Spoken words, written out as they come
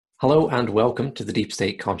Hello and welcome to the Deep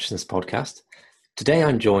State Consciousness podcast. Today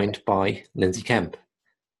I'm joined by Linzi Kemp.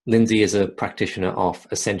 Linzi is a practitioner of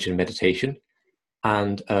Ascension Meditation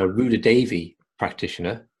and a Ruda Devi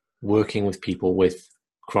practitioner working with people with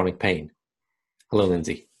chronic pain. Hello,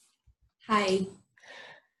 Linzi. Hi.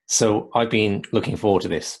 So I've been looking forward to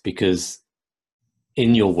this because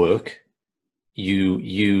in your work, you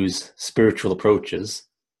use spiritual approaches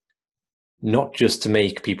not just to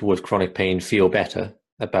make people with chronic pain feel better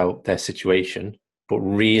about their situation, but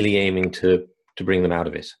really aiming to bring them out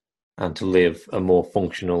of it and to live a more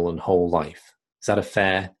functional and whole life. Is that a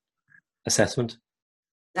fair assessment?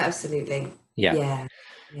 Absolutely. Yeah.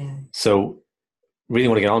 Yeah. So really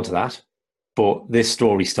want to get onto that, but this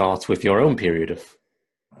story starts with your own period of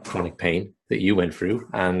chronic pain that you went through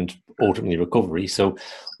and ultimately recovery. So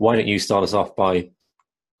why don't you start us off by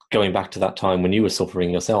going back to that time when you were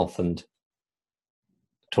suffering yourself and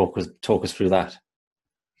talk us through that?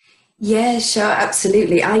 Yeah, sure,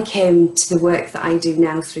 absolutely. I came to the work that I do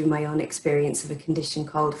now through my own experience of a condition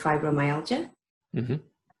called fibromyalgia.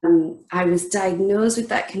 Mm-hmm. I was diagnosed with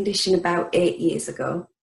that condition about 8 years ago,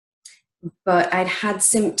 but I'd had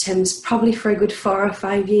symptoms probably for a good 4 or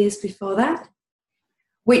 5 years before that,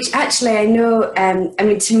 which actually I know,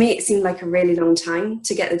 to me it seemed like a really long time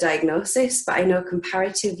to get the diagnosis, but I know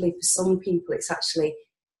comparatively for some people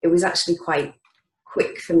it was actually quite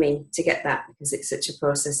quick for me to get that because it's such a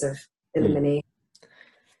process of elimination.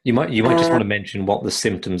 You might just want to mention what the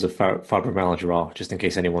symptoms of fibromyalgia are, just in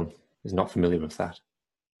case anyone is not familiar with that.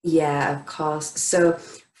 Yeah, of course. So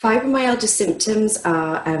fibromyalgia symptoms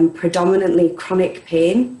are predominantly chronic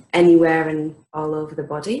pain anywhere and all over the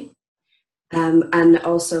body, and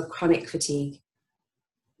also chronic fatigue.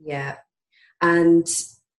 Yeah. And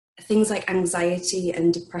things like anxiety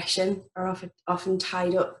and depression are often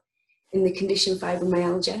tied up in the condition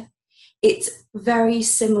fibromyalgia. It's very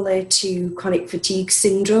similar to chronic fatigue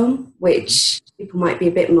syndrome, which people might be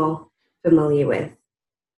a bit more familiar with.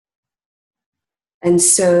 And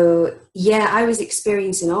so, yeah, I was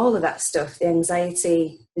experiencing all of that stuff, the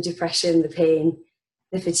anxiety, the depression, the pain,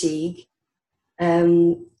 the fatigue,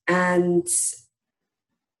 and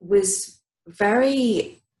was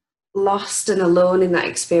very lost and alone in that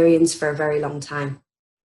experience for a very long time.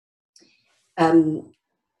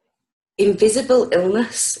 Invisible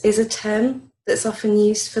illness is a term that's often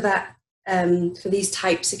used for that, for these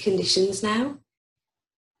types of conditions now.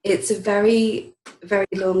 It's a very, very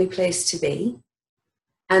lonely place to be.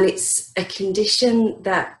 And it's a condition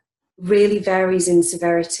that really varies in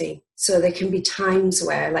severity. So there can be times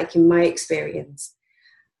where, like in my experience,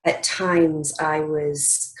 at times I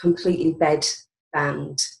was completely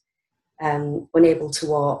bedbound, unable to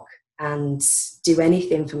walk and do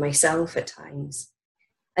anything for myself at times.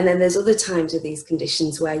 And then there's other times with these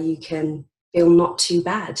conditions where you can feel not too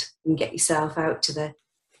bad and get yourself out to the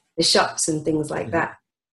shops and things like that.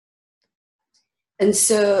 And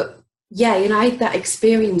so, yeah, I had that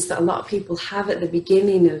experience that a lot of people have at the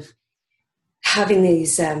beginning of having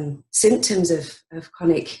these symptoms of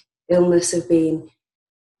chronic illness, of being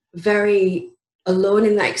very alone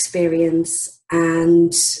in that experience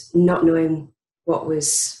and not knowing what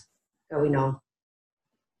was going on.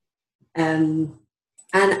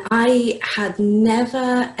 And I had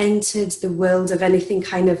never entered the world of anything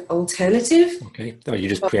kind of alternative. Okay. Oh, you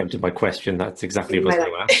just preempted my question. That's exactly what I was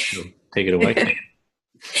going to ask. So take it away.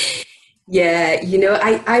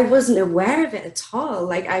 Yeah, I wasn't aware of it at all.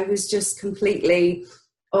 Like I was just completely,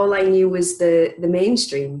 all I knew was the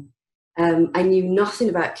mainstream. I knew nothing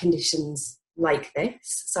about conditions like this.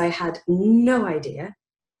 So I had no idea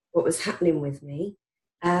what was happening with me.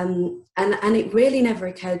 And it really never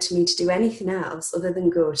occurred to me to do anything else other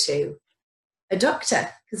than go to a doctor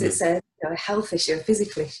because it's a health issue, a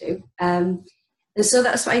physical issue. And so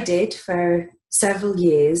that's what I did for several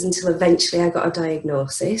years until eventually I got a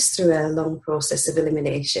diagnosis through a long process of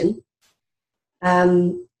elimination.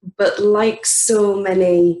 But like so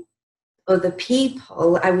many other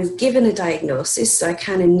people, I was given a diagnosis, so I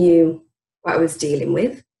kind of knew what I was dealing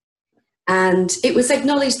with. And it was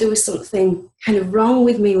acknowledged there was something kind of wrong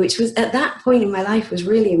with me, which was at that point in my life was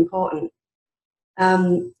really important.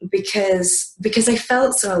 Because I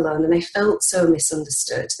felt so alone and I felt so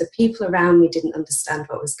misunderstood. The people around me didn't understand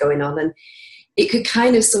what was going on. And it could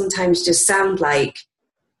kind of sometimes just sound like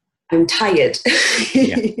I'm tired.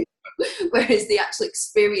 Yeah. Whereas the actual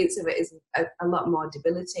experience of it is a lot more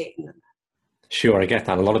debilitating than that. Sure, I get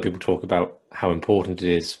that. A lot of people talk about how important it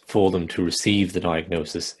is for them to receive the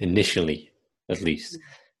diagnosis initially, at least.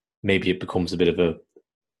 Maybe it becomes a bit of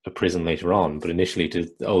a prison later on, but initially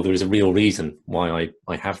there is a real reason why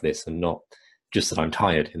I have this and not just that I'm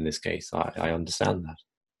tired in this case. I understand that.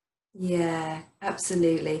 Yeah,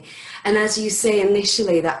 absolutely. And as you say,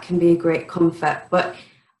 initially that can be a great comfort, but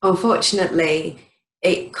unfortunately,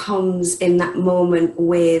 it comes in that moment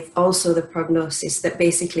with also the prognosis that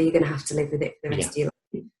basically you're going to have to live with it for the Yeah, rest of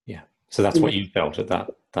your yeah. So that's life. what you felt at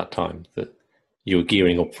that time, that you were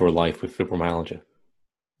gearing up for a life with fibromyalgia.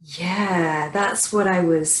 Yeah, that's what I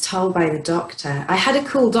was told by the doctor. I had a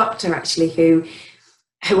cool doctor actually who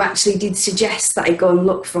actually did suggest that I go and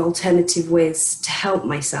look for alternative ways to help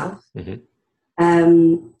myself. Hmm.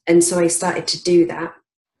 And so I started to do that.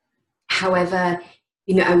 However,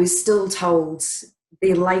 I was still told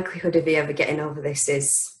the likelihood of you ever getting over this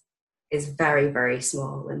is very, very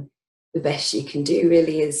small, and the best you can do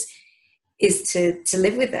really is to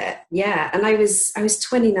live with it. Yeah, and I was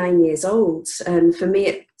 29 years old, and for me,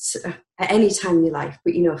 at any time in your life,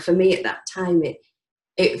 but for me at that time,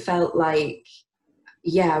 it felt like,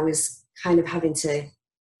 yeah, I was kind of having to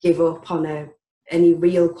give up on any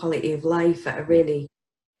real quality of life at a really,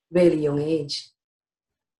 really young age.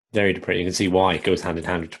 Very depressing. You can see why it goes hand in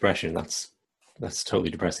hand with depression. That's a totally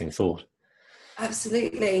depressing thought.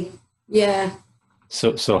 Absolutely. Yeah.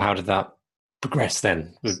 So how did that progress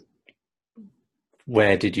then?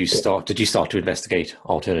 Where did you start? Did you start to investigate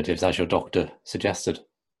alternatives as your doctor suggested?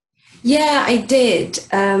 Yeah, I did.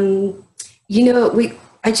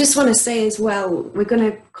 I just want to say as well, we're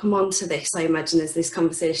going to come on to this, I imagine, as this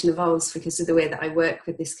conversation evolves because of the way that I work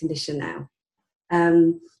with this condition now.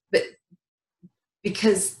 But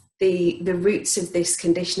because the roots of this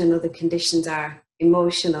condition and other conditions are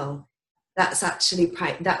emotional, that's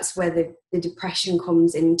where the depression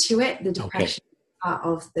comes into it. The Okay. depression is part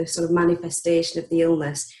of the sort of manifestation of the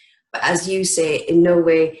illness. But as you say, in no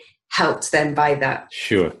way helped them by that.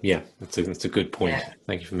 Sure. Yeah, that's a good point. Yeah.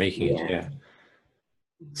 Thank you for making it. Yeah. Yeah.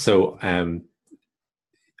 So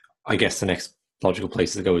I guess the next logical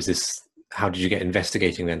place to go is this. How did you get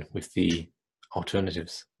investigating then with the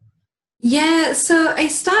alternatives? Yeah, so I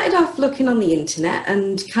started off looking on the internet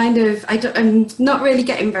and I'm not really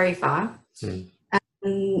getting very far. Hmm.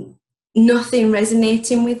 Um, Nothing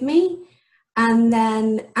resonating with me. And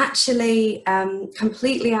then, actually,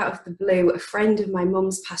 completely out of the blue, a friend of my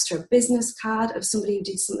mum's passed her a business card of somebody who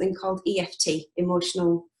did something called EFT,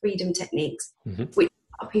 Emotional Freedom Techniques, Hmm. which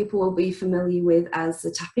a lot of people will be familiar with as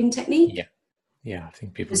the tapping technique. Yeah. Yeah. I think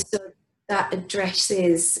And people. so that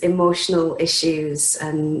addresses emotional issues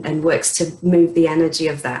and works to move the energy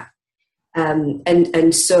of that.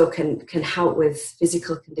 And so can help with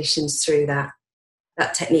physical conditions through that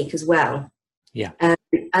technique as well. Yeah.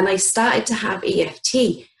 And I started to have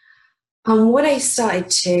EFT. And what I started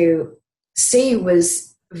to see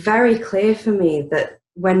was very clear for me that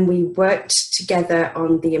when we worked together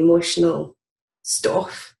on the emotional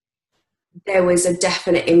stuff, there was a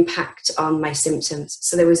definite impact on my symptoms.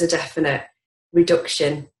 So there was a definite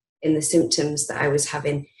reduction in the symptoms that I was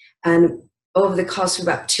having. And over the course of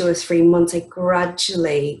about 2 or 3 months, I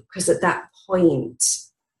gradually, because at that point,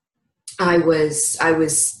 I was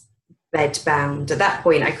bed bound. At that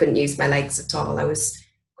point, I couldn't use my legs at all. I was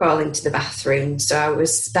crawling to the bathroom, so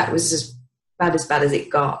that was as bad as it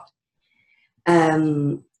got.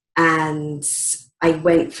 And I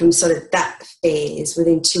went from sort of that phase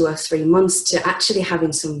within 2 or 3 months to actually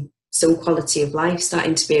having some quality of life,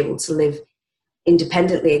 starting to be able to live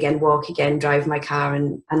independently again, walk again, drive my car,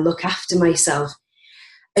 and look after myself.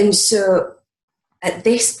 And so at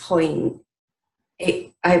this point,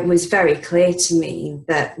 it was very clear to me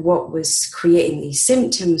that what was creating these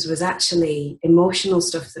symptoms was actually emotional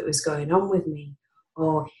stuff that was going on with me,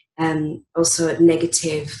 or also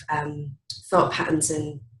negative thought patterns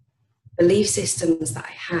and belief systems that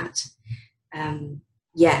I had.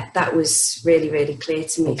 Yeah, that was really, really clear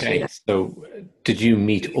to me through Okay. that. So did you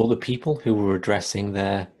meet other people who were addressing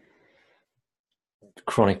their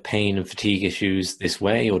chronic pain and fatigue issues this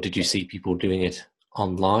way, or did you see people doing it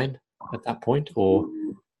online at that point, or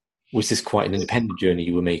was this quite an independent journey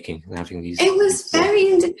you were making and having It these was thoughts? very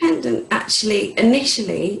independent, actually.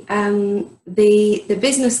 Initially, the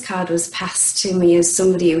business card was passed to me as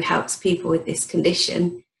somebody who helps people with this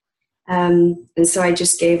condition, and so I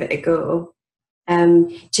just gave it a go.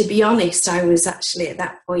 To be honest, I was actually at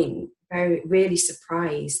that point really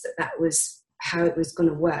surprised that that was how it was going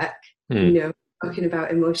to work. You Hmm. know, talking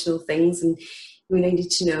about emotional things, and we needed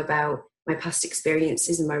to know about my past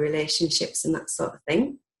experiences and my relationships and that sort of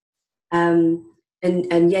thing.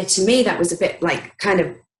 And yeah, to me, that was a bit like kind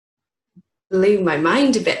of blew my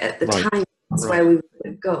mind a bit at the Right. time. That's Right. where we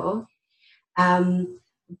would go. Um,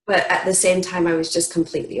 but at the same time, I was just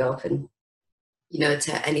completely open,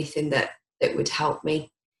 to anything that would help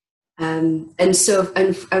me. And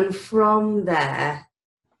from there,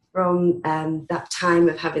 from that time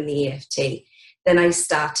of having the EFT, then I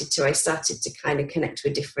started to kind of connect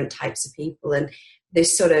with different types of people, and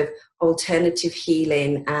this sort of alternative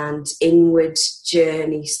healing and inward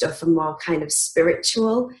journey stuff, and more kind of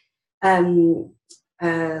spiritual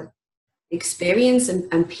experience,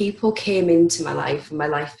 and people came into my life, and my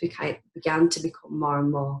life began to become more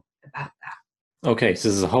and more about that. Okay, so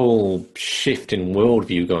there's a whole shift in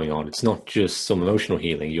worldview going on. It's not just some emotional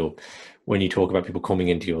healing. When you talk about people coming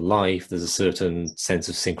into your life, there's a certain sense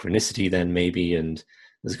of synchronicity then maybe, and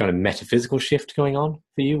there's a kind of metaphysical shift going on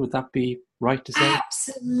for you. Would that be right to say?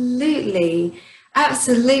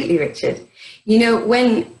 Absolutely, Richard. You know,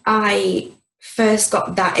 when I first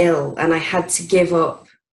got that ill and I had to give up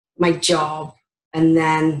my job, and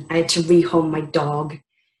then I had to rehome my dog,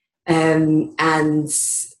 and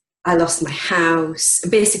I lost my house,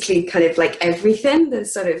 basically kind of like everything, the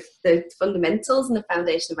sort of the fundamentals and the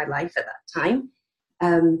foundation of my life at that time,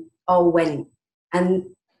 all went.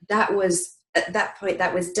 And that was, at that point,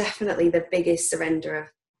 that was definitely the biggest surrender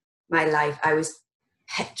of my life. I was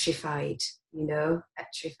petrified. And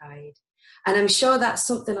I'm sure that's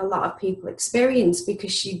something a lot of people experience,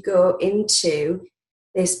 because you go into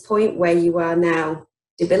this point where you are now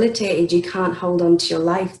debilitated. You can't hold on to your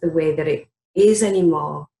life the way that it is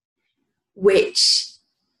anymore, which,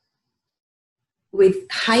 with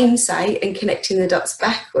hindsight and connecting the dots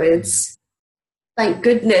backwards, thank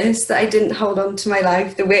goodness that I didn't hold on to my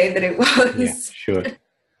life the way that it was. Yeah, sure.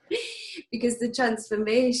 Because the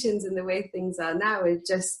transformations and the way things are now are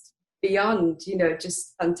just beyond,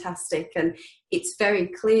 just fantastic. And it's very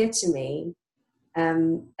clear to me.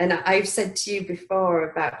 And I've said to you before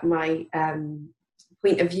about my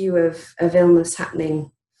point of view of illness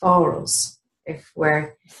happening for us.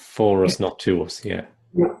 For us, not to us, yeah.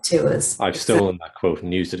 Not to us. I've stolen that quote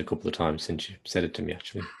and used it a couple of times since you said it to me,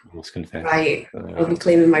 actually. I must confess. Right. I'll be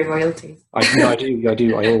claiming my royalties. I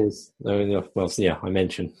do. I always, well, yeah, I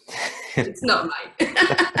mention. It's not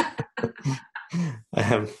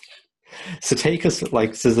mine. So take us,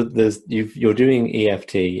 you're doing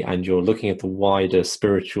EFT and you're looking at the wider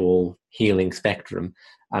spiritual healing spectrum,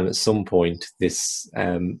 and at some point this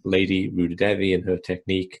lady Ruda Devi and her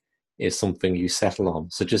technique is something you settle on.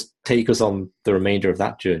 So just take us on the remainder of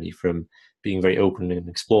that journey, from being very open and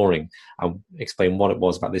exploring, and explain what it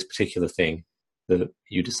was about this particular thing that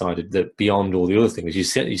you decided that, beyond all the other things, you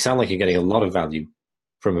sound like you're getting a lot of value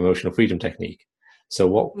from emotional freedom technique. So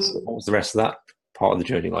what was the rest of that part of the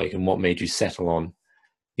journey like, and what made you settle on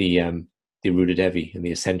the Ruda Devi and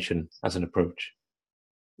the ascension as an approach?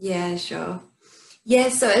 Yeah, sure. Yeah,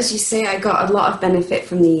 so as you say, I got a lot of benefit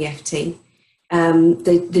from the EFT.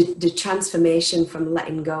 The transformation from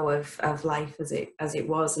letting go of life as it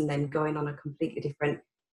was, and then going on a completely different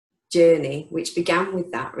journey, which began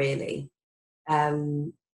with that, really,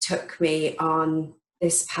 took me on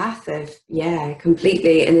this path of,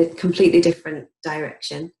 completely in a completely different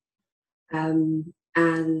direction.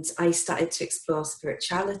 And I started to explore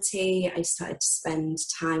spirituality. I started to spend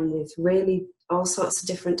time with really all sorts of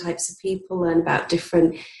different types of people, learn about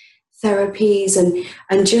different therapies, and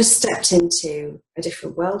just stepped into a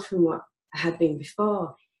different world from what I had been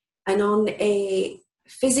before. And on a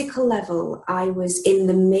physical level, I was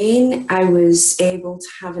able to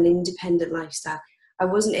have an independent lifestyle. I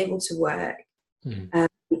wasn't able to work.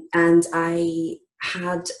 And I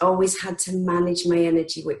had always had to manage my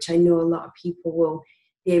energy, which I know a lot of people will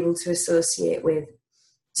be able to associate with.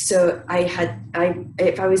 So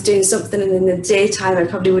if I was doing something in the daytime, I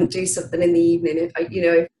probably wouldn't do something in the evening. If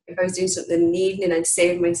I was doing something in the evening, I'd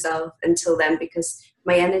save myself until then, because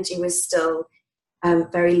my energy was still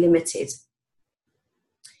very limited.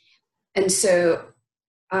 And so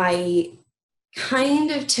I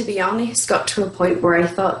kind of, to be honest, got to a point where I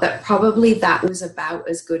thought that probably that was about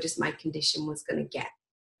as good as my condition was going to get,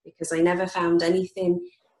 because I never found anything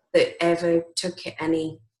that ever took it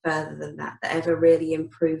any further than that ever really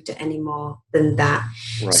improved it any more than that.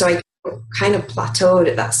 Right. So I kind of plateaued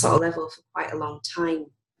at that sort of level for quite a long time,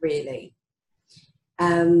 really.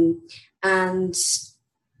 And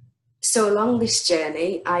so along this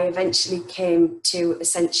journey, I eventually came to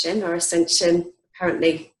Ascension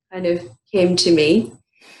apparently kind of came to me.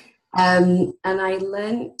 And I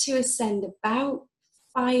learned to ascend about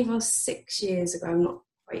 5 or 6 years ago. I'm not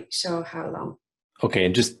quite sure how long. Okay,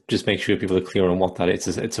 and just make sure people are clear on what that is.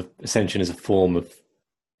 Ascension is a form of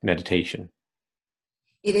meditation.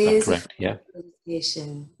 It is correct? Yeah.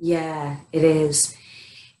 Meditation. Yeah, it is.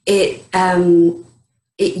 It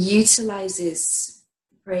utilizes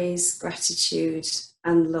praise, gratitude,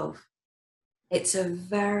 and love. It's a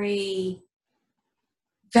very,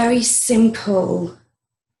 very simple,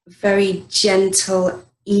 very gentle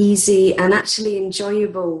easy and actually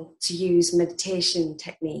enjoyable to use meditation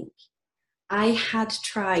technique. I had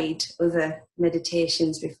tried other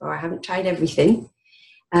meditations before. I haven't tried everything,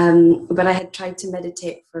 but I had tried to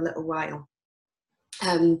meditate for a little while.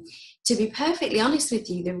 To be perfectly honest with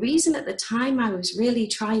you, the reason at the time I was really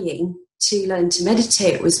trying to learn to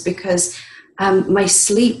meditate was because my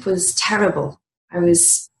sleep was terrible. I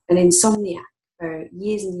was an insomniac for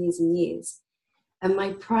years and years and years. And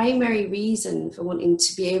my primary reason for wanting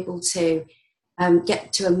to be able to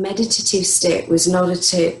get to a meditative state was in order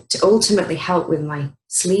to ultimately help with my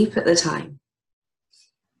sleep at the time.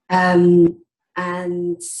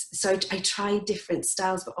 And so I tried different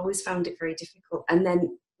styles, but always found it very difficult. And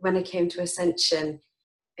then when I came to Ascension,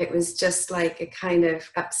 it was just like a kind of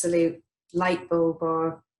absolute light bulb,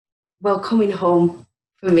 or, well, coming home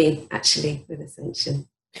for me, actually, with Ascension.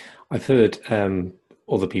 I've heard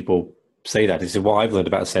other people say that. Is what I've learned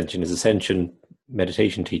about Ascension is Ascension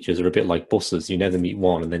meditation teachers are a bit like buses. You never meet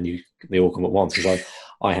one and then they all come at once. Because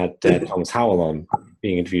I had Thomas Howell on,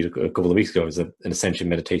 being interviewed a couple of weeks ago as an Ascension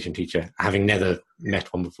meditation teacher, having never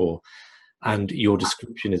met one before. And your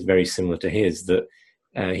description is very similar to his, that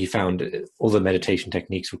he found all the meditation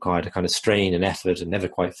techniques required a kind of strain and effort and never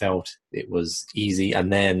quite felt it was easy.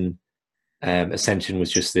 And then Ascension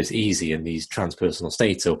was just this easy, and these transpersonal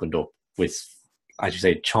states opened up with, as you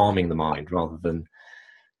say, charming the mind rather than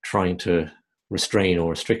trying to restrain or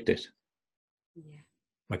restrict it. Yeah.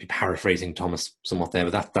 Might be paraphrasing Thomas somewhat there,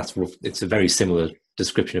 but that's rough. It's a very similar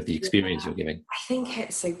description of the experience you're giving. I think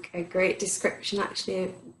it's a great description,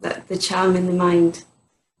 actually, that the charm in the mind.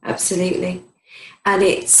 Absolutely. And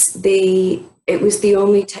it was the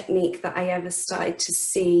only technique that I ever started to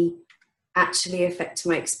see actually affect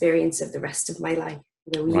my experience of the rest of my life.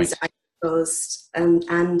 We use eyes closed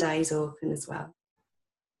and eyes open as well.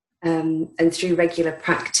 And through regular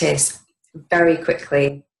practice, very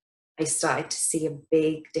quickly, I started to see a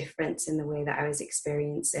big difference in the way that I was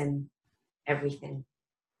experiencing everything.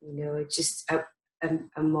 Just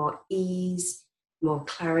a more ease, more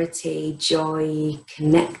clarity, joy,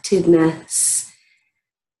 connectedness,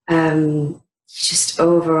 just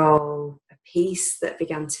overall a peace that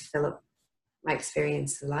began to fill up my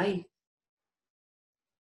experience of life.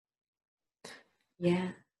 Yeah.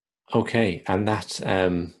 Okay, and that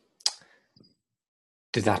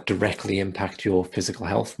did that directly impact your physical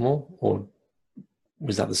health more, or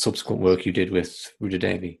was that the subsequent work you did with Ruda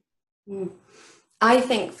Devi? I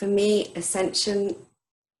think for me, Ascension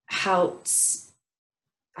helped.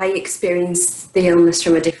 I experienced the illness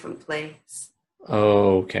from a different place.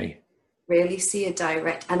 Oh, okay. Really see a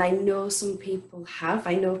direct, and I know some people have.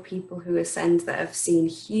 I know people who ascend that have seen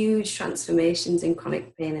huge transformations in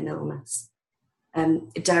chronic pain and illness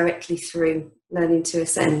directly through learning to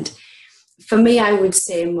ascend. For me, I would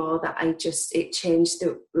say more that it changed,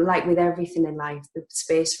 like with everything in life, the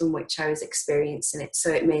space from which I was experiencing it. So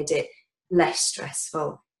it made it less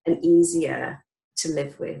stressful and easier to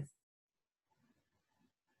live with.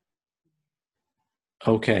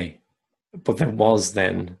 Okay. But there was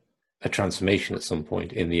then a transformation at some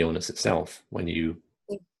point in the illness itself when you...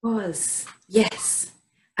 It was, yes.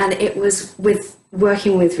 And it was with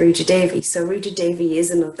working with Ruda Devi. So Ruda Devi is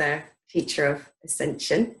another feature of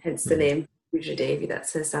Ascension, hence the name Ruda Devi.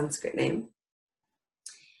 That's her Sanskrit name.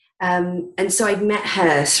 And so I'd met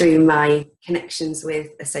her through my connections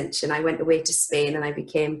with Ascension. I went away to Spain and I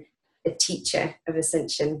became a teacher of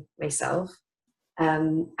Ascension myself.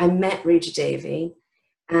 I met Ruda Devi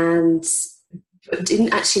and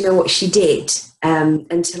didn't actually know what she did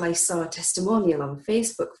until I saw a testimonial on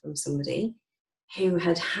Facebook from somebody who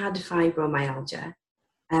had fibromyalgia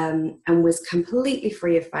and was completely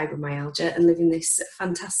free of fibromyalgia and living this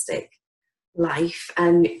fantastic life,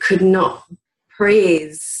 and could not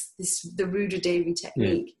praise the Ruda Devi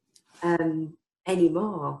technique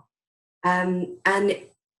anymore. And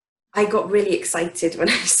I got really excited when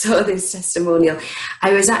I saw this testimonial.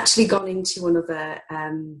 I was actually gone into another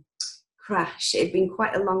crash. It had been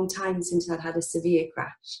quite a long time since I'd had a severe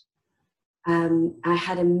crash. I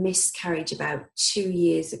had a miscarriage about 2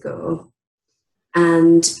 years ago.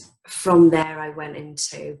 And from there, I went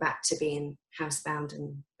back to being housebound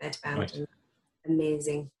and bedbound. Right. And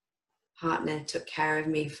amazing partner took care of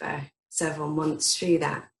me for several months through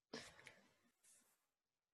that.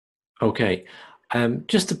 Okay.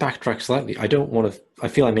 Just to backtrack slightly, I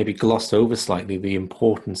feel I maybe glossed over slightly the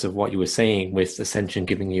importance of what you were saying with Ascension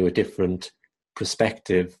giving you a different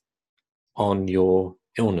perspective on your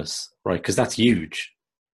illness, right? Because that's huge.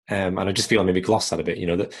 And I just feel I maybe glossed that a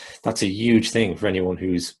bit, that's a huge thing for anyone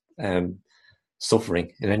who's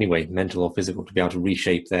suffering in any way, mental or physical, to be able to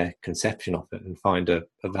reshape their conception of it and find a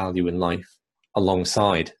value in life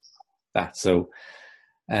alongside that. So,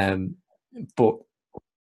 but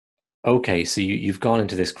okay, so you've gone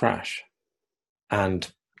into this crash,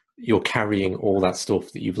 and you're carrying all that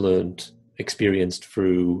stuff that you've learned, experienced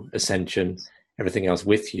through Ascension, everything else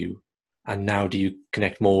with you. And now do you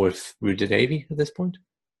connect more with Ruta Devi at this point?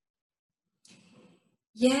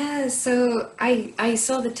 Yeah, so I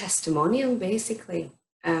saw the testimonial basically,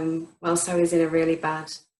 whilst I was in a really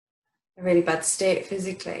bad state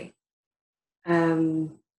physically,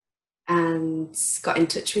 and got in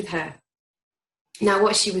touch with her. Now,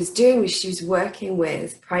 what she was doing was she was working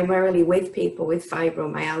primarily with people with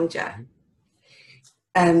fibromyalgia,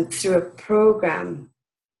 through a program,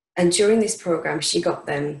 and during this program, she got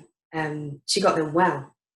them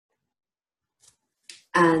well,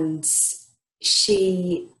 and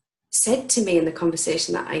she said to me in the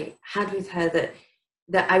conversation that I had with her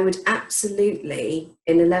that I would absolutely,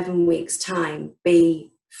 in 11 weeks' time,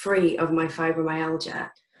 be free of my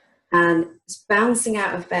fibromyalgia and bouncing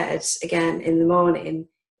out of bed again in the morning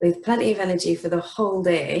with plenty of energy for the whole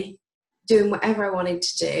day, doing whatever I wanted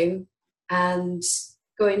to do, and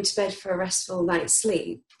going to bed for a restful night's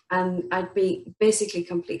sleep. And I'd be basically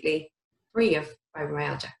completely free of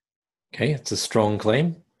fibromyalgia. Okay, it's a strong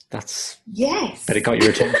claim. Yes. But it got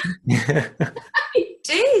your attention. It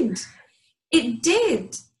did. It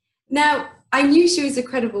did. Now, I knew she was a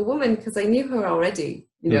credible woman because I knew her already,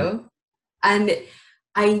 you know, and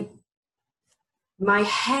my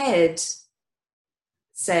head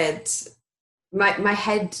said, my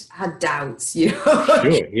head had doubts, you know.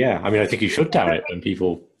 Sure, yeah. I mean, I think you should doubt it when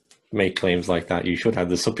people make claims like that. You should have,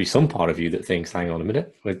 there's be some part of you that thinks, hang on a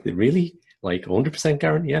minute, really? Like 100%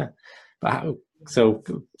 guarantee? Yeah. But how? So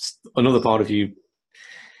another part of you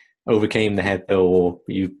overcame the head, though, or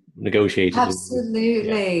you negotiated?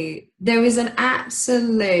 Absolutely. Yeah. There was an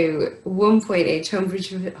absolute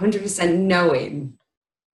 100% knowing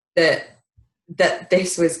that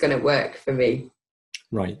this was going to work for me.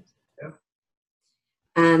 Right.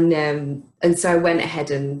 And so I went ahead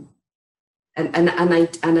and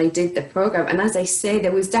I did the program. And as I say,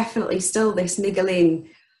 there was definitely still this niggling.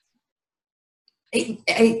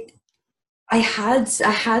 I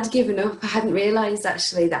had given up. I hadn't realised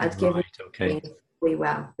actually that I'd given up really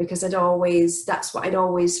well, because that's what I'd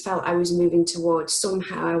always felt I was moving towards.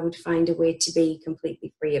 Somehow I would find a way to be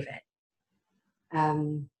completely free of it.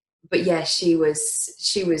 But yeah, she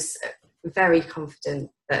was very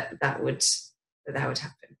confident that would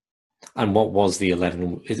happen. And what was the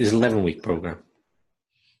 11-week program?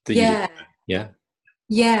 Yeah.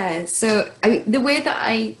 Yeah. So the way that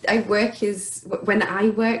I work is, when I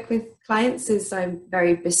work with clients, is I'm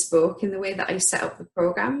very bespoke in the way that I set up the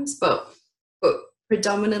programs, but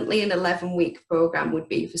predominantly an 11-week program would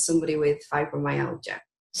be for somebody with fibromyalgia.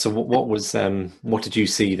 So what did you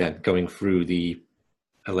see then going through the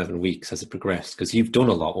 11 weeks as it progressed? Because you've done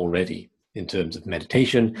a lot already in terms of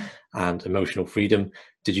meditation and emotional freedom.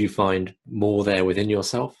 Did you find more there within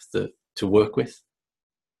yourself to work with?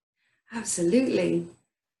 Absolutely.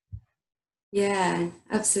 Yeah,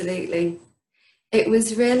 absolutely. It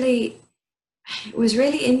was really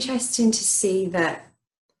interesting to see that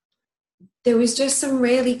there was just some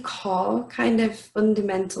really core kind of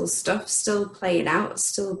fundamental stuff still playing out,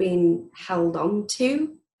 still being held on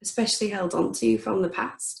to, especially held on to from the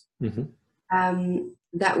past. Mm-hmm.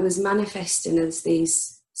 That was manifesting as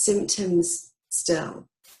these symptoms still.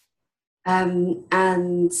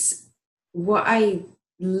 And what I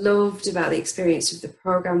loved about the experience of the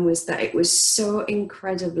program was that it was so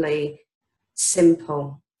incredibly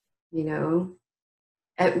simple, you know.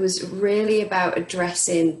 It was really about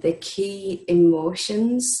addressing the key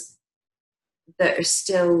emotions that are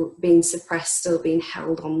still being suppressed, still being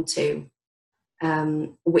held on to,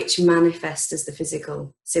 which manifest as the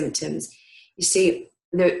physical symptoms. You see,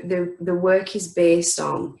 the work is based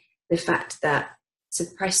on the fact that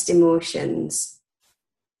suppressed emotions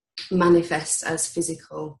manifest as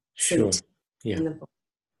physical symptoms in the body.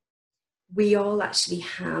 We all actually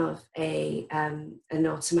have an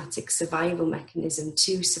automatic survival mechanism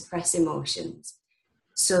to suppress emotions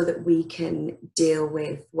so that we can deal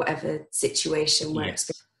with whatever situation we're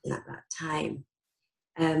experiencing at that time.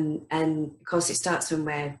 And of course, it starts when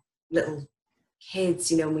we're little kids,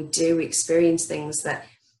 you know, and we do experience things that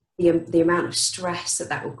the amount of stress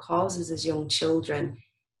that will cause us as young children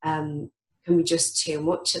can be just too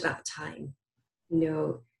much at that time, you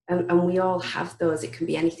know. And we all have those. It can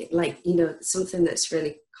be anything, like, you know, something that's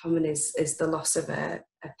really common is the loss of a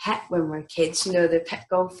pet when we're kids, you know, the pet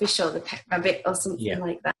goldfish or the pet rabbit or something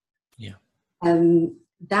like that. Yeah.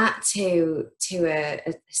 That to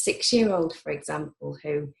a 6-year-old, for example,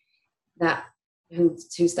 who's that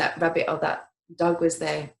rabbit or that dog was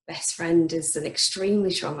their best friend is an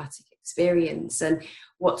extremely traumatic experience. And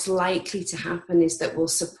what's likely to happen is that we'll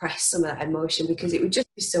suppress some of that emotion because it would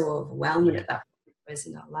just be so overwhelming at that point for us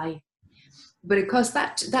in our life. But of course,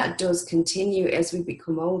 that does continue as we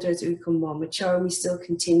become older, as we become more mature, and we still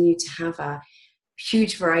continue to have a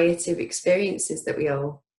huge variety of experiences that we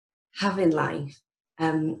all have in life.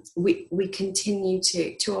 We continue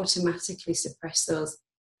to automatically suppress those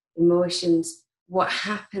emotions. What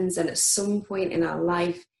happens, and at some point in our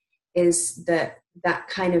life, is that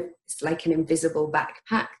kind of, it's like an invisible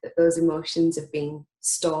backpack that those emotions have been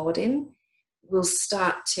stored in, will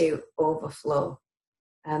start to overflow.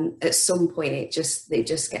 At some point it just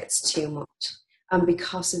gets too much, and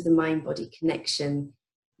because of the mind-body connection,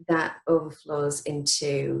 that overflows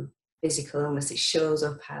into physical illness. It shows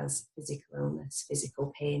up as physical illness,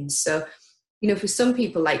 physical pain. So, for some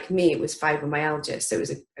people like me, it was fibromyalgia, so it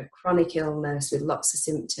was a chronic illness with lots of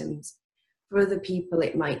symptoms. For other people,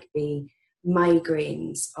 it might be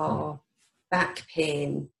migraines or back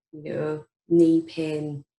pain, knee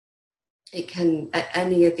pain. It can,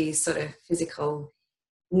 any of these sort of physical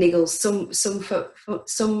niggles,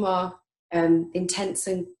 some more intense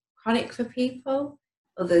and chronic for people,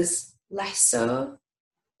 others less so,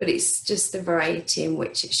 but it's just the variety in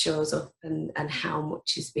which it shows up and how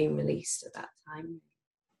much is being released at that time.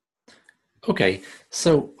 Okay,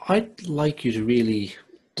 so I'd like you to really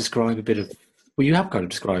describe a bit of, well, you have kind of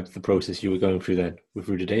described the process you were going through then with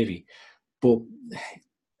Ruta Devi, but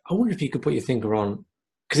I wonder if you could put your finger on,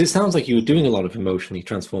 because it sounds like you were doing a lot of emotionally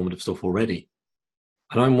transformative stuff already.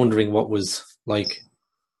 And I'm wondering what was like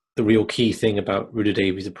the real key thing about Ruta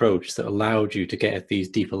Devi's approach that allowed you to get at these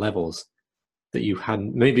deeper levels that you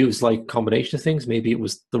hadn't. Maybe it was like a combination of things. Maybe it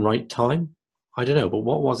was the right time. I don't know. But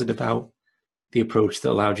what was it about the approach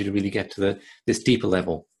that allowed you to really get to this deeper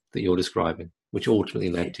level that you're describing, which ultimately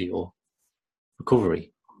led to your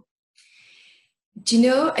recovery? Do you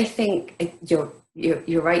know, I think you're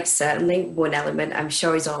right. Certainly one element, I'm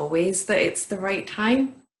sure, is always that it's the right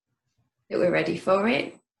time, that we're ready for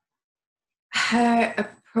it. Her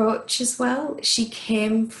approach as well, she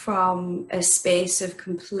came from a space of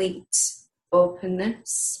complete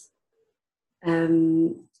openness,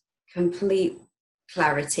 complete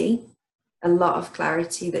clarity, a lot of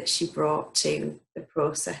clarity that she brought to the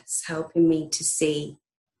process, helping me to see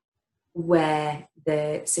where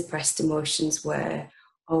the suppressed emotions were,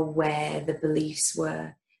 or where the beliefs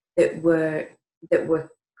were that were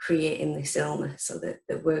creating this illness, or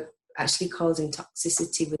that were actually causing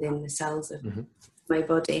toxicity within the cells of my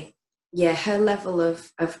body. Yeah, her level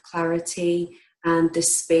of clarity and the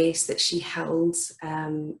space that she held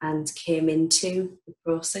and came into the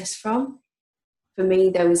process from. For me,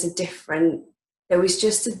 there was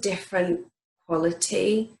just a different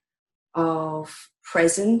quality of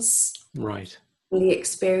presence, right, in the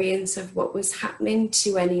experience of what was happening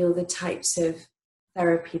to any other types of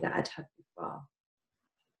therapy that I'd had before.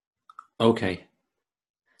 Okay.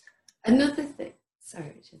 Another thing,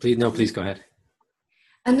 sorry, Richard. Please go ahead.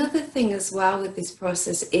 Another thing as well with this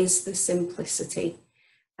process is the simplicity.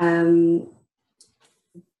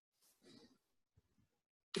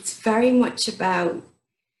 It's very much about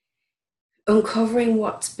uncovering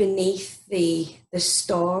what's beneath the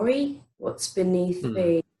story, what's beneath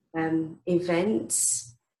the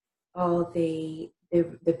events, or the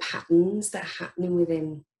patterns that are happening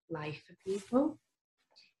within life for people,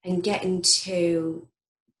 and getting to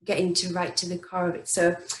right to the core of it.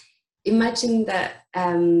 So imagine that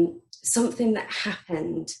something that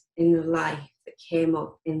happened in your life that came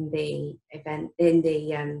up in the event, in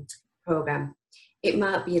the program. It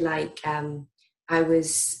might be like I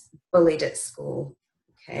was bullied at school,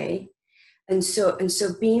 okay? And so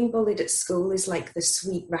being bullied at school is like the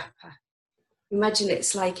sweet wrapper. Imagine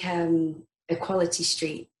it's like Equality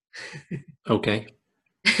Street. Okay.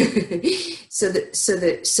 so there's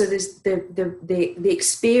the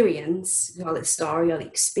experience, call it story, or the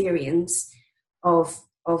experience of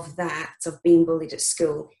being bullied at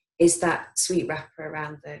school is that sweet wrapper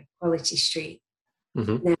around the Equality Street.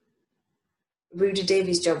 Now, Ruta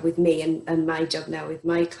Devi's job with me and my job now with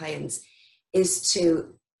my clients is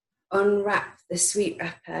to unwrap the sweet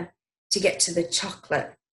wrapper to get to the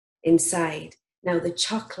chocolate inside. Now, the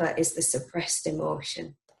chocolate is the suppressed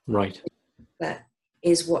emotion. Right. That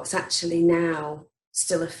is what's actually now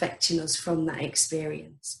still affecting us from that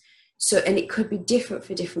experience. So, and it could be different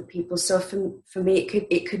for different people. So for me,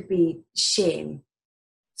 it could be shame.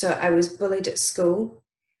 So I was bullied at school.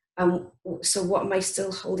 So what am I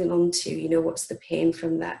still holding on to? What's the pain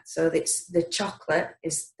from that? So it's the chocolate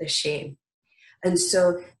is the shame. And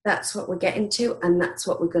so that's what we're getting to, and that's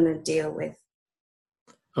what we're going to deal with.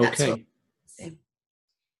 Okay.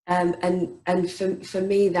 And for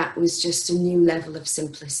me, that was just a new level of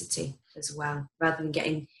simplicity as well, rather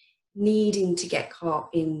than needing to get caught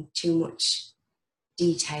in too much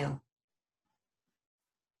detail.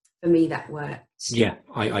 For me, that worked. Yeah,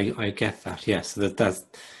 I get that. Yes, there's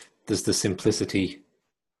the simplicity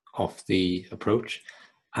of the approach.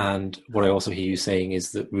 And what I also hear you saying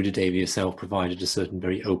is that Rudadeva yourself provided a certain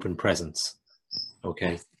very open presence,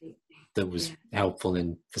 okay, Absolutely. that was helpful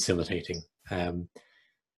in facilitating.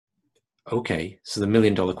 Okay, so the $1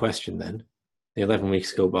 million question then, the 11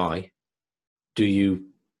 weeks go by,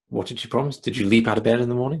 what did you promise? Did you leap out of bed in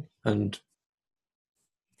the morning and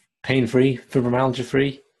pain-free,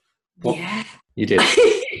 fibromyalgia-free? What? Yeah. You did.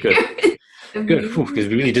 Good. Good, because it'd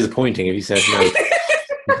be really disappointing if you said no.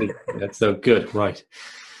 That's so good, right.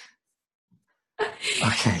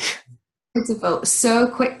 Okay. Beautiful. So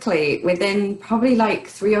quickly, within probably like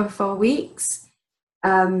 3 or 4 weeks,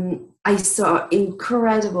 I saw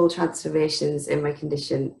incredible transformations in my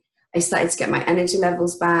condition. I started to get my energy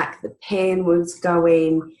levels back, the pain was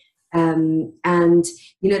going, and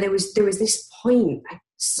there was this point, at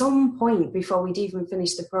some point before we'd even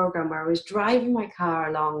finished the program, where I was driving my car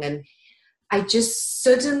along and I just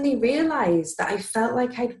suddenly realized that I felt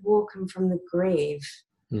like I'd woken from the grave.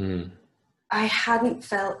 Mm. I hadn't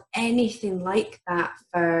felt anything like that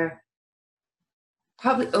for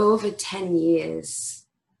probably over 10 years,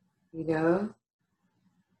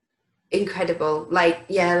 Incredible. Like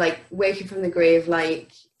waking from the grave,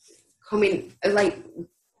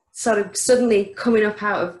 sort of suddenly coming up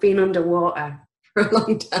out of being underwater for a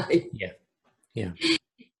long time. Yeah. Yeah.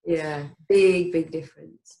 Yeah. Big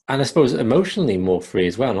difference. And I suppose emotionally more free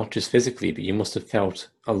as well, not just physically, but you must have felt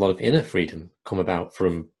a lot of inner freedom come about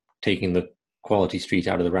from taking the quality street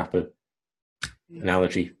out of the wrapper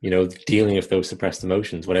analogy, dealing with those suppressed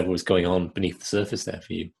emotions, whatever was going on beneath the surface there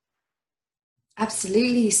for you.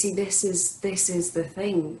 Absolutely. You see, this is the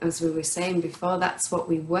thing, as we were saying before, that's what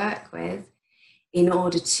we work with in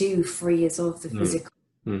order to free us of the physical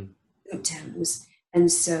symptoms.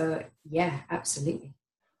 And so, yeah, absolutely.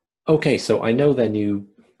 Okay, so I know then you,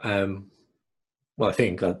 I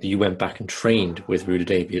think that you went back and trained with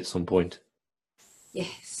Rudadeva at some point.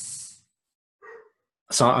 Yes.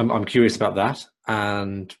 So I'm curious about that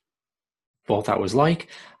and what that was like.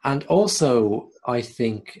 And also, I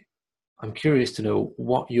think I'm curious to know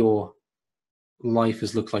what your life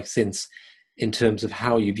has looked like since, in terms of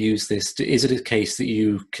how you've used this. Is it a case that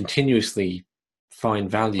you continuously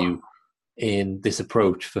find value in this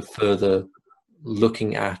approach for further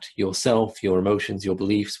looking at yourself, your emotions, your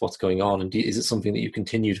beliefs, what's going on? And is it something that you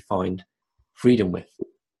continue to find freedom with?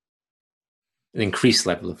 An increased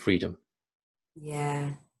level of freedom?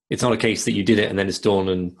 Yeah. It's not a case that you did it and then it's done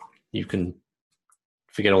and you can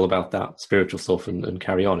forget all about that spiritual stuff and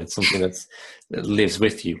carry on. It's something that lives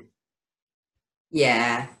with you.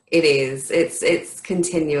 Yeah, it is. It's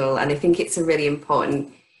continual. And I think it's a really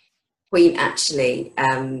important point, actually.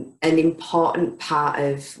 An important part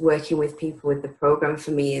of working with people with the program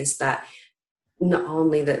for me is that not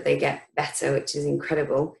only that they get better, which is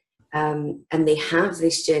incredible, and they have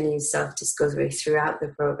this journey of self-discovery throughout the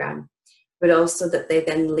program, but also that they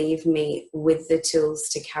then leave me with the tools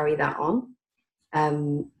to carry that on.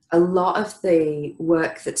 A lot of the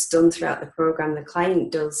work that's done throughout the program, the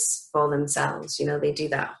client does for themselves. They do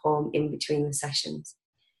that at home in between the sessions.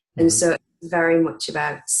 And so it's very much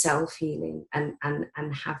about self-healing and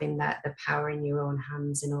having the power in your own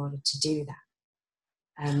hands in order to do that.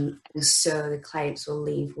 And so the clients will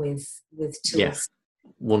leave with tools. Yeah,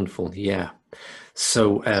 wonderful. Yeah.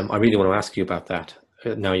 So I really want to ask you about that.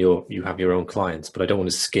 Now you have your own clients, but I don't want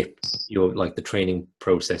to skip the training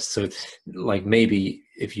process. So maybe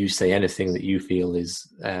if you say anything that you feel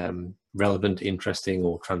is relevant, interesting,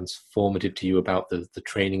 or transformative to you about the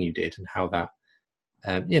training you did and how that,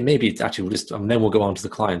 maybe it's actually then we'll go on to the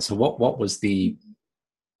client. So what was the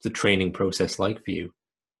training process like for you?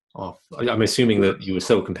 I'm assuming that you were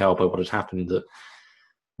so compelled by what had happened that,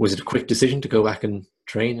 was it a quick decision to go back and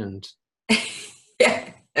train? And yeah.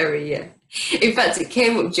 In fact, it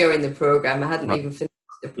came up during the program. I hadn't even finished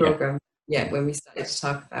the program yet when we started to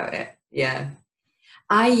talk about it. Yeah.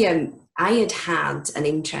 I had an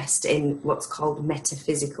interest in what's called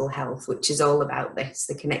metaphysical health, which is all about this,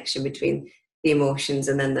 the connection between the emotions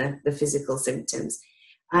and then the physical symptoms.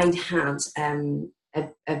 I'd had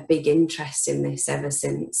a big interest in this ever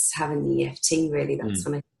since having the EFT, really. That's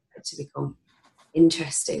when I started to become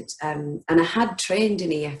interested. And I had trained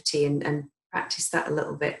in EFT and practiced that a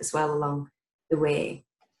little bit as well along the way.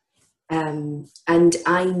 And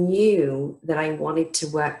I knew that I wanted to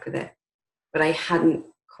work with it, but I hadn't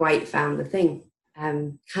quite found the thing.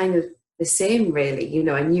 Kind of the same, really. You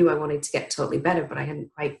know, I knew I wanted to get totally better, but I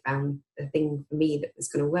hadn't quite found the thing for me that was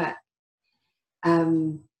going to work.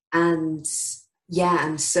 And yeah,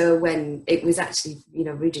 and so when it was actually, you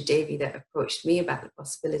know, Ruja Devi that approached me about the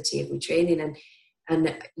possibility of me training,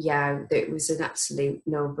 and yeah, it was an absolute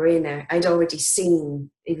no-brainer. I'd already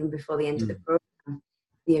seen, even before the end of the program,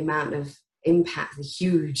 the amount of impact, the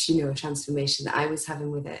huge, you know, transformation that I was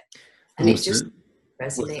having with it, and it just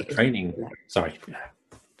resonated. Was the training? Sorry,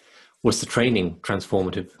 was the training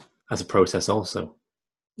transformative as a process also?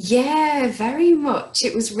 Yeah, very much.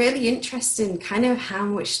 It was really interesting, kind of how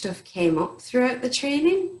much stuff came up throughout the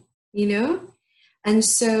training, you know, and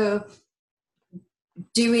so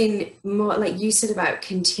doing more, like you said, about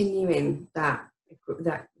continuing that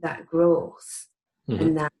growth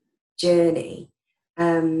and that journey.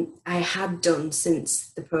 I had done since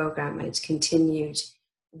the program. I'd continued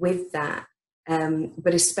with that,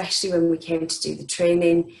 but especially when we came to do the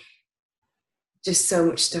training, just so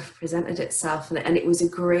much stuff presented itself, and it was a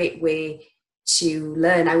great way to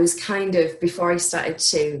learn. I was kind of, before I started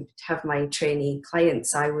to have my trainee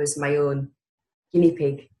clients, I was my own guinea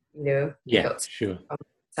pig, you know. Yeah, I got to sure.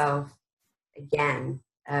 myself again,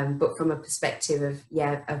 but from a perspective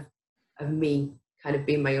of me kind of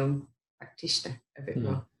being my own practitioner a bit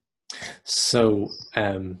more. So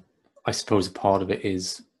I suppose a part of it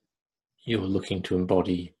is you're looking to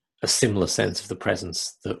embody a similar sense of the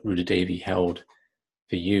presence that Ruda Devi held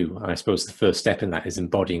for you. And I suppose the first step in that is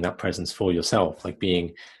embodying that presence for yourself, like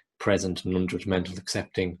being present and non-judgmental,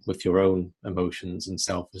 accepting with your own emotions and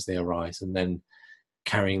self as they arise, and then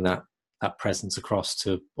carrying that presence across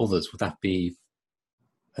to others. Would that be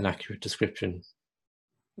an accurate description?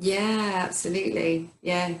 Yeah, absolutely.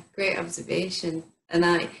 Yeah, great observation. And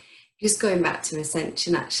I just going back to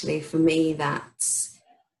Ascension, actually, for me, that's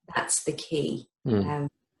the key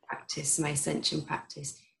practice, my Ascension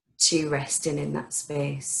practice, to resting in that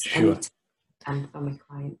space. Sure. And for my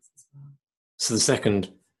clients as well. So the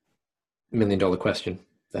second $1 million question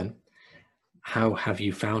then, how have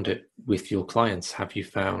you found it with your clients? Have you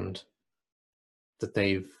found that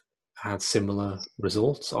they've had similar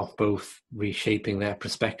results of both reshaping their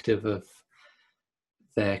perspective of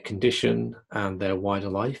their condition and their wider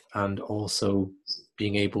life, and also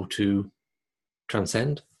being able to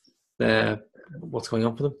transcend what's going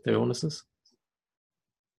on for them, their illnesses?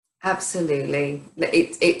 Absolutely.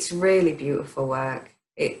 It's really beautiful work.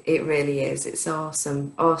 It really is. It's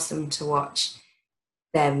awesome to watch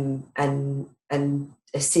them and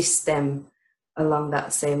assist them along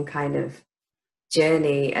that same kind of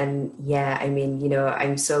journey. And yeah, I mean, you know,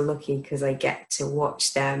 I'm so lucky because I get to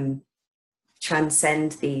watch them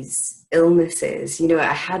transcend these illnesses. You know,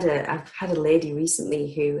 I've had a lady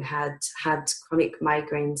recently who had chronic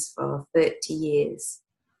migraines for 30 years.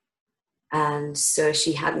 And so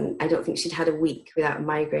I don't think she'd had a week without a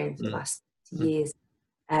migraine for the last years.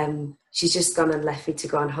 She's just gone and left me to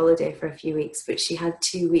go on holiday for a few weeks, but she had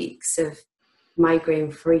 2 weeks of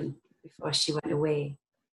migraine free before she went away.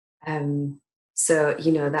 So,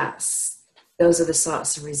 you know, those are the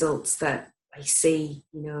sorts of results that I see,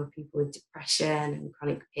 you know, people with depression and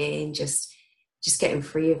chronic pain, just getting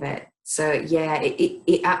free of it. So yeah,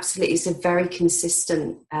 it absolutely is a very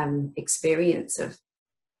consistent experience of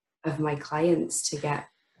my clients to get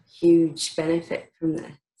huge benefit from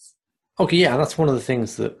this. Okay, yeah, that's one of the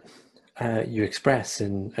things that you express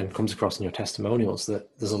and comes across in your testimonials, that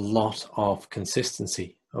there's a lot of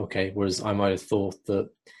consistency. Okay, whereas I might have thought that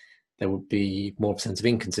there would be more of a sense of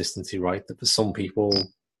inconsistency, right? That for some people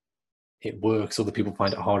it works, other people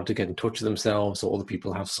find it harder to get in touch with themselves, or other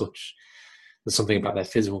people have there's something about their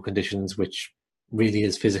physical conditions which really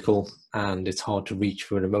is physical and it's hard to reach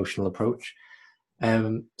for an emotional approach.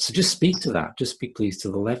 So just speak to that. Just speak, please,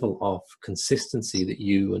 to the level of consistency that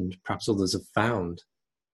you and perhaps others have found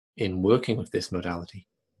in working with this modality.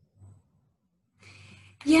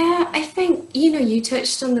 Yeah, I think, you know, you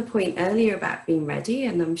touched on the point earlier about being ready,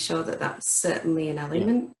 and I'm sure that that's certainly an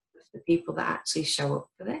element of the people that actually show up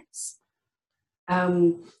for this.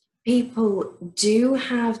 People do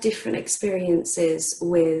have different experiences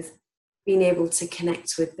with being able to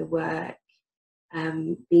connect with the work,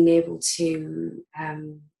 being able to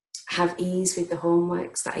have ease with the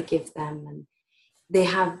homeworks that I give them, and they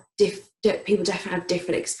have people definitely have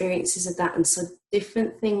different experiences of that, and so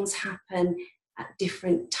different things happen at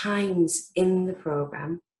different times in the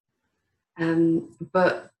program.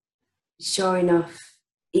 But sure enough,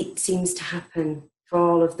 it seems to happen for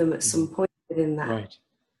all of them at some point within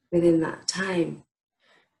that time.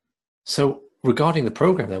 So regarding the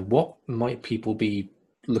program then, what might people be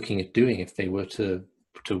looking at doing if they were to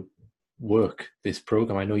work this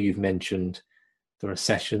program? I know you've mentioned there are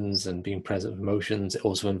sessions and being present with emotions. It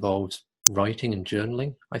also involves writing and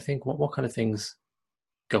journaling, I think. What kind of things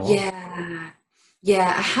go on?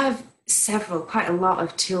 Yeah, I have quite a lot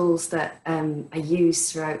of tools that I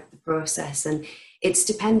use throughout the process, and it's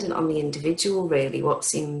dependent on the individual, really, what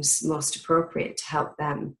seems most appropriate to help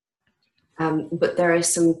them. But there are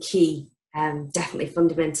some key, definitely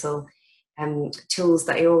fundamental tools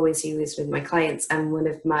that I always use with my clients, and one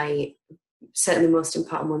of my certainly most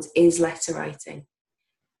important ones is letter writing.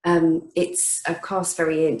 It's, of course,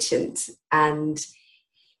 very ancient, and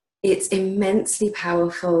it's immensely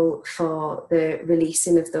powerful for the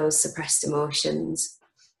releasing of those suppressed emotions.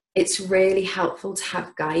 It's really helpful to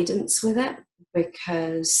have guidance with it,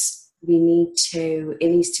 because it needs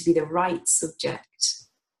to be the right subject.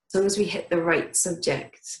 As long as we hit the right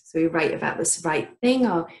subject, so we write about this right thing,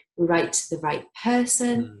 or we write to the right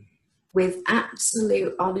person with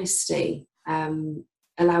absolute honesty,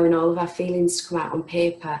 allowing all of our feelings to come out on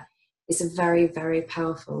paper, is a very, very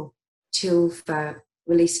powerful tool for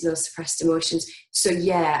releasing those suppressed emotions. So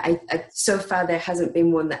yeah, I so far there hasn't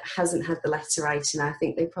been one that hasn't had the letter writing. I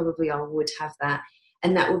think they probably all would have that,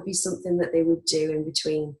 and that would be something that they would do in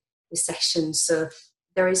between the sessions. So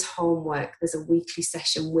there is homework. There's a weekly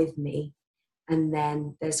session with me, and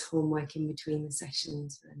then there's homework in between the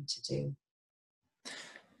sessions for them to do.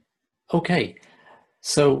 Okay,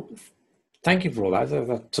 so thank you for all that.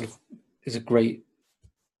 That sort of is a great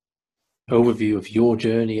overview of your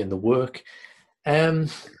journey and the work.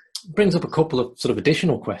 Brings up a couple of sort of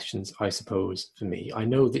additional questions, I suppose, for me. I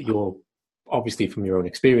know that you're, obviously from your own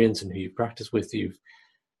experience and who you practice with, you've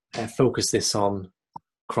focused this on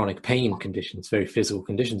chronic pain conditions, very physical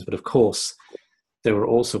conditions, but of course there are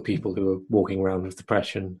also people who are walking around with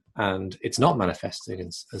depression and it's not manifesting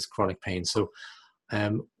as chronic pain. So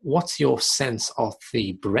what's your sense of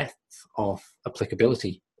the breadth of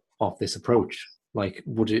applicability of this approach? Like,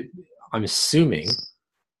 I'm assuming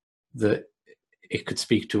that it could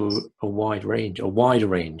speak to a wider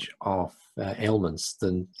range of ailments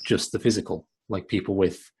than just the physical, like people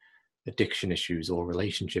with addiction issues or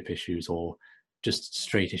relationship issues or just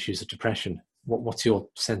straight issues of depression. What's your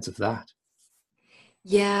sense of that?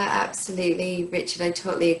 Yeah, absolutely, Richard. I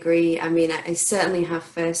totally agree. I mean, I certainly have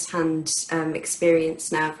first-hand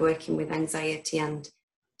experience now of working with anxiety and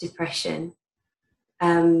depression.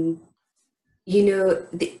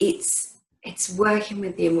 It's working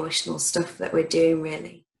with the emotional stuff that we're doing,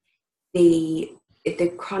 really. The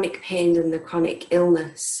chronic pain and the chronic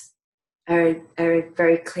illness are a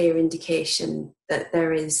very clear indication that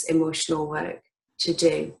there is emotional work to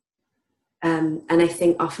do. And I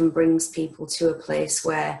think often brings people to a place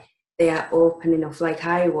where they are open enough, like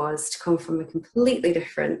I was, to come from a completely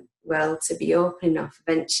different world, to be open enough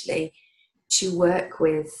eventually to work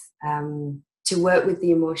with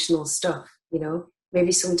the emotional stuff.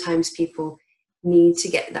 Maybe sometimes people need to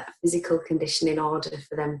get that physical condition in order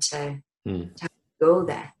for them to go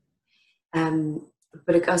there.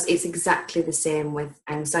 But of course, it's exactly the same with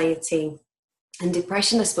anxiety and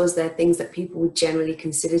depression. I suppose they're things that people would generally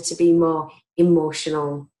consider to be more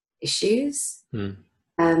emotional issues.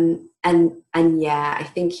 And yeah, I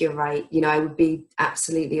think you're right. I would be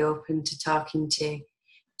absolutely open to talking to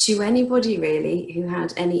anybody really who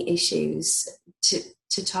had any issues,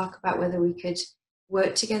 to talk about whether we could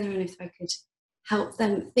work together and if I could help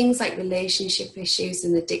them. Things like relationship issues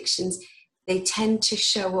and addictions, they tend to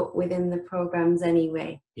show up within the programs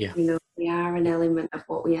anyway. Yeah. They are an element of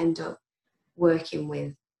what we end up working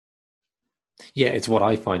with. Yeah, it's what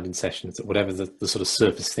I find in sessions, that whatever the sort of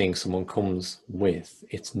surface thing someone comes with,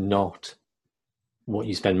 it's not what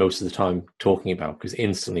you spend most of the time talking about, because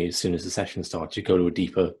instantly, as soon as the session starts, you go to a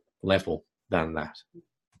deeper level than that.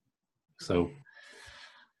 So,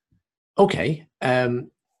 okay.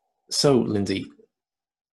 So, Lindsay,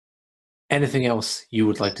 anything else you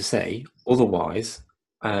would like to say? Otherwise,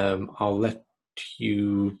 I'll let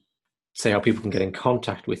you say how people can get in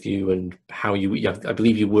contact with you and how I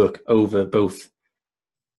believe you work over both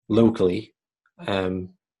locally on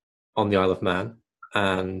the Isle of Man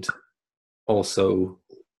and also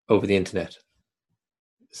over the internet.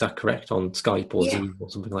 Is that correct? On Skype or Zoom or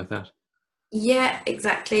something like that? Yeah,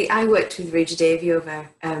 exactly. I worked with Ruja Davy over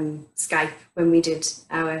Skype when we did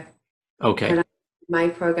my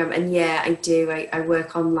program, and yeah, I do. I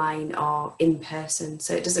work online or in person,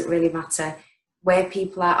 so it doesn't really matter where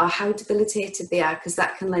people are or how debilitated they are, because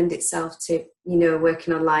that can lend itself to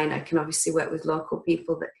working online. I can obviously work with local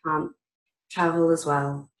people that can't travel as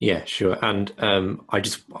well. Yeah, sure. And I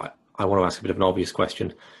want to ask a bit of an obvious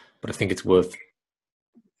question, but I think it's worth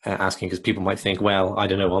asking, because people might think, well, I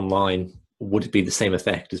don't know, online, would it be the same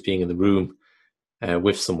effect as being in the room?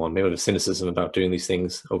 with someone, maybe with cynicism about doing these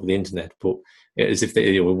things over the internet, but as if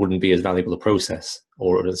it wouldn't be as valuable a process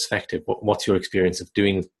or as effective. What's your experience of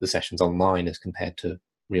doing the sessions online as compared to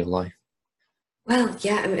real life? Well,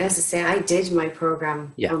 yeah, I mean, as I say, I did my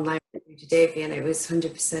program Yeah, online with Davy, and it was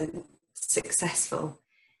 100% successful.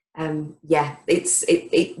 Yeah,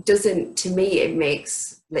 it doesn't, to me, it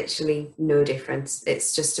makes literally no difference.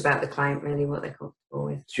 It's just about the client, really, what they're comfortable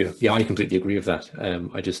with. sure. Yeah, I completely agree with that.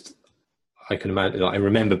 I can imagine. I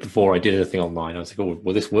remember before I did anything online, I was like, "Oh,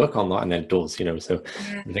 will this work online?" And then it does, So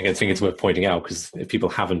Yeah. I think it's worth pointing out, because if people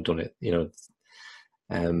haven't done it,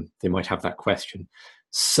 they might have that question.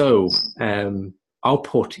 So I'll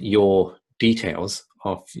put your details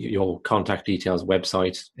of your contact details,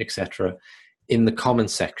 website, etc., in the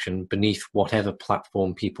comments section beneath whatever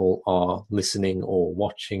platform people are listening or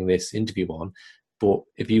watching this interview on. But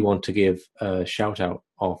if you want to give a shout out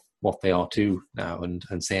of what they are to now, and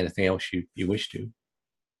say anything else you wish to.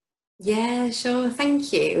 Yeah, sure.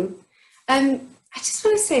 Thank you. I just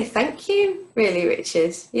want to say thank you, really,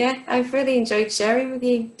 Richard. Yeah, I've really enjoyed sharing with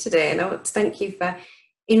you today, and I want to thank you for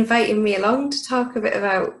inviting me along to talk a bit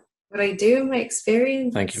about what I do and my Thank you for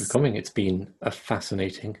experience. coming. It's been a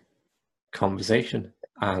fascinating conversation,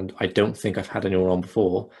 and I don't think I've had anyone on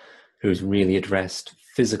before who's really addressed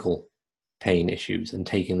physical pain issues and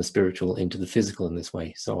taking the spiritual into the physical in this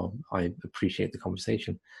way. So I appreciate the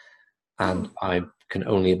conversation, and Oh, I can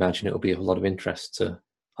only imagine it will be of a lot of interest to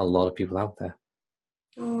a lot of people out there.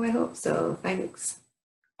 oh, I hope so. Thanks.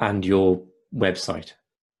 And your website,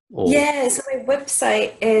 or Yeah, so my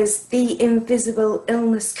website is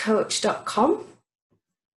theinvisibleillnesscoach.com.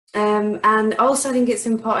 And also, I think it's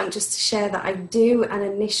important just to share that I do an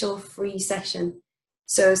initial free session.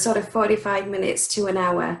 So, sort of 45 minutes to an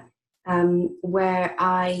hour, where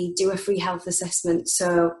I do a free health assessment.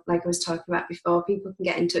 So, like I was talking about before, people can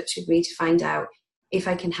get in touch with me to find out if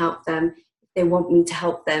I can help them, if they want me to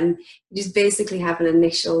help them. You just basically have an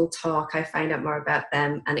initial talk. I find out more about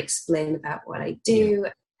them and explain about what I yeah, do.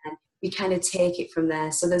 And we kind of take it from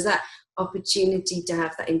there. So, there's that opportunity to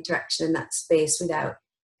have that interaction in that space without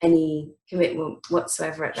any commitment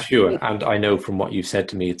whatsoever at that sure. point. And I know from what you've said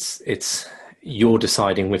to me, it's you're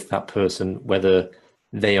deciding with that person whether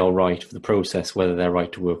they are right for the process, whether they're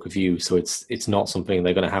right to work with you. So it's not something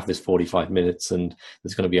they're going to have this 45 minutes and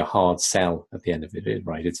there's going to be a hard sell at the end of it,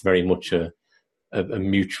 right? It's very much a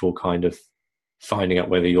mutual kind of finding out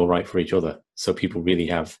whether you're right for each other. So people really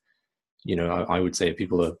have, I would say, if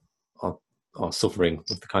people are suffering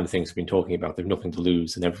with the kind of things we've been talking about, they've nothing to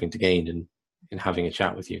lose and everything to gain in having a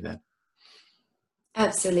chat with you then.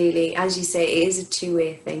 Absolutely. As you say, it is a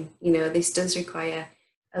two-way thing. This does require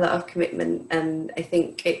a lot of commitment, and I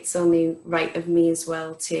think it's only right of me as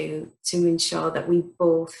well to ensure that we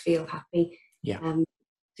both feel happy Yeah, um,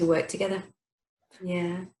 to work together.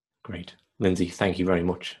 Yeah. great. Lindsay, thank you very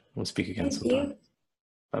much. We'll speak again Thank sometime. you.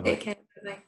 Bye bye. Take care. Bye-bye.